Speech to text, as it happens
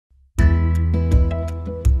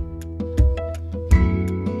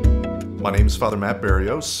My name is Father Matt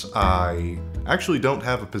Berrios. I actually don't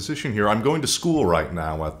have a position here. I'm going to school right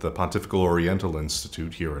now at the Pontifical Oriental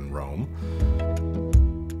Institute here in Rome.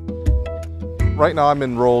 Right now I'm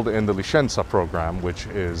enrolled in the Licenza program, which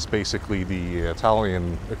is basically the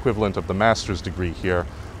Italian equivalent of the master's degree here,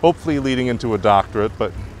 hopefully leading into a doctorate,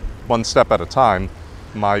 but one step at a time.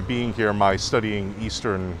 My being here, my studying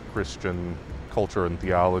Eastern Christian culture and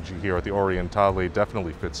theology here at the Orientale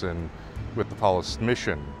definitely fits in with the Paulist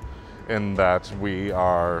mission, in that we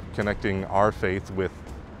are connecting our faith with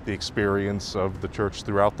the experience of the church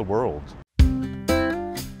throughout the world.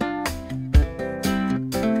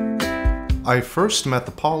 I first met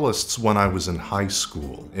the Paulists when I was in high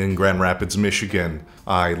school in Grand Rapids, Michigan.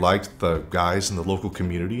 I liked the guys in the local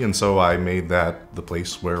community, and so I made that the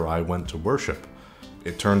place where I went to worship.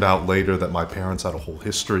 It turned out later that my parents had a whole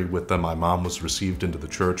history with them. My mom was received into the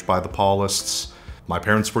church by the Paulists. My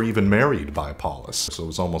parents were even married by a Paulist, so it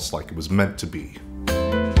was almost like it was meant to be.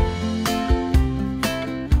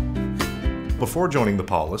 Before joining the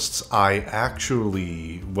Paulists, I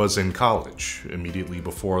actually was in college. Immediately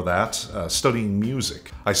before that, studying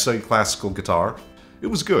music. I studied classical guitar. It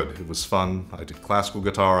was good. It was fun. I did classical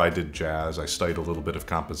guitar, I did jazz, I studied a little bit of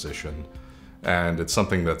composition. And it's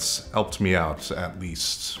something that's helped me out, at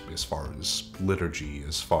least as far as liturgy,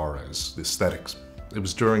 as far as aesthetics. It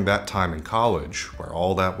was during that time in college, where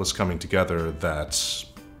all that was coming together, that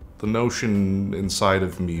the notion inside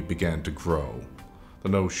of me began to grow. The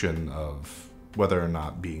notion of whether or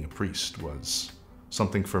not being a priest was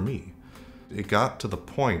something for me. It got to the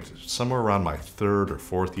point, somewhere around my third or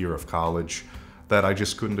fourth year of college, that I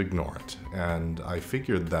just couldn't ignore it. And I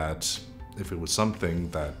figured that if it was something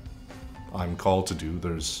that I'm called to do,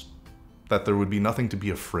 that there would be nothing to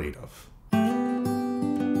be afraid of.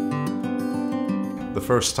 The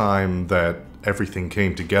first time that everything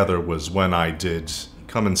came together was when I did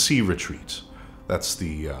Come and See retreat. That's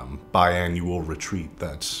the biannual retreat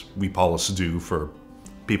that we Paulists do for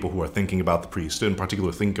people who are thinking about the priesthood, in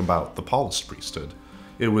particular thinking about the Paulist priesthood.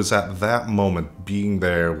 It was at that moment, being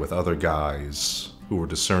there with other guys who were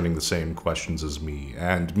discerning the same questions as me,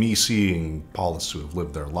 and me seeing Paulists who have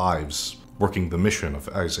lived their lives working the mission of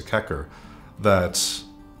Isaac Hecker, that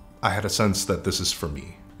I had a sense that this is for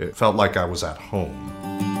me. It felt like I was at home.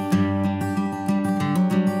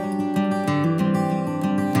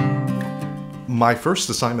 My first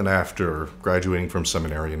assignment after graduating from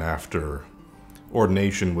seminary and after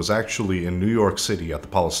ordination was actually in New York City at the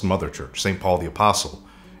Paulist Mother Church, St. Paul the Apostle,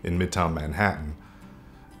 in Midtown Manhattan.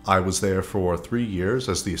 I was there for 3 years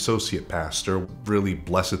as the associate pastor, really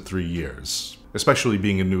blessed 3 years. Especially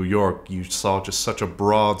being in New York, you saw just such a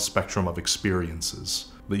broad spectrum of experiences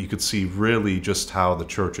that you could see really just how the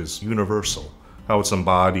church is universal, how it's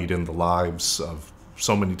embodied in the lives of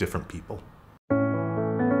so many different people.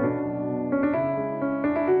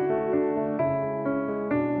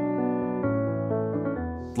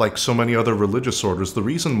 Like so many other religious orders, the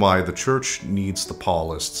reason why the church needs the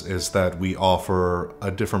Paulists is that we offer a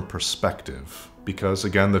different perspective. Because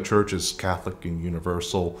again, the church is Catholic and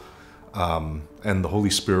universal, and the Holy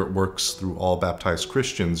Spirit works through all baptized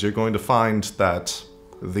Christians. You're going to find that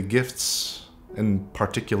the gifts and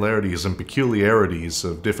particularities and peculiarities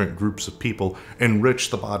of different groups of people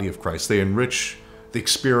enrich the body of Christ. They enrich the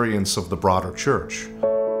experience of the broader church.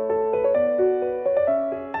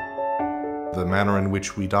 The manner in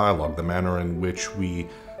which we dialogue, the manner in which we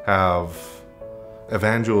have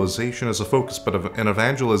evangelization as a focus, but an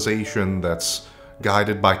evangelization that's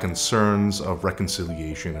guided by concerns of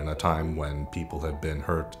reconciliation in a time when people have been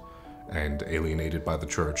hurt and alienated by the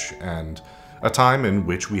church, and a time in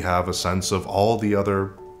which we have a sense of all the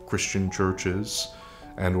other Christian churches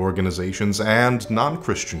and organizations and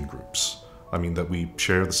non-Christian groups, that we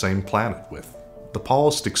share the same planet with. The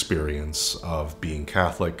Paulist experience of being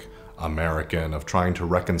Catholic American, of trying to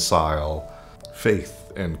reconcile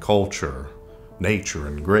faith and culture, nature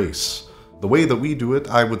and grace, the way that we do it,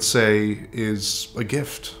 I would say, is a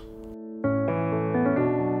gift.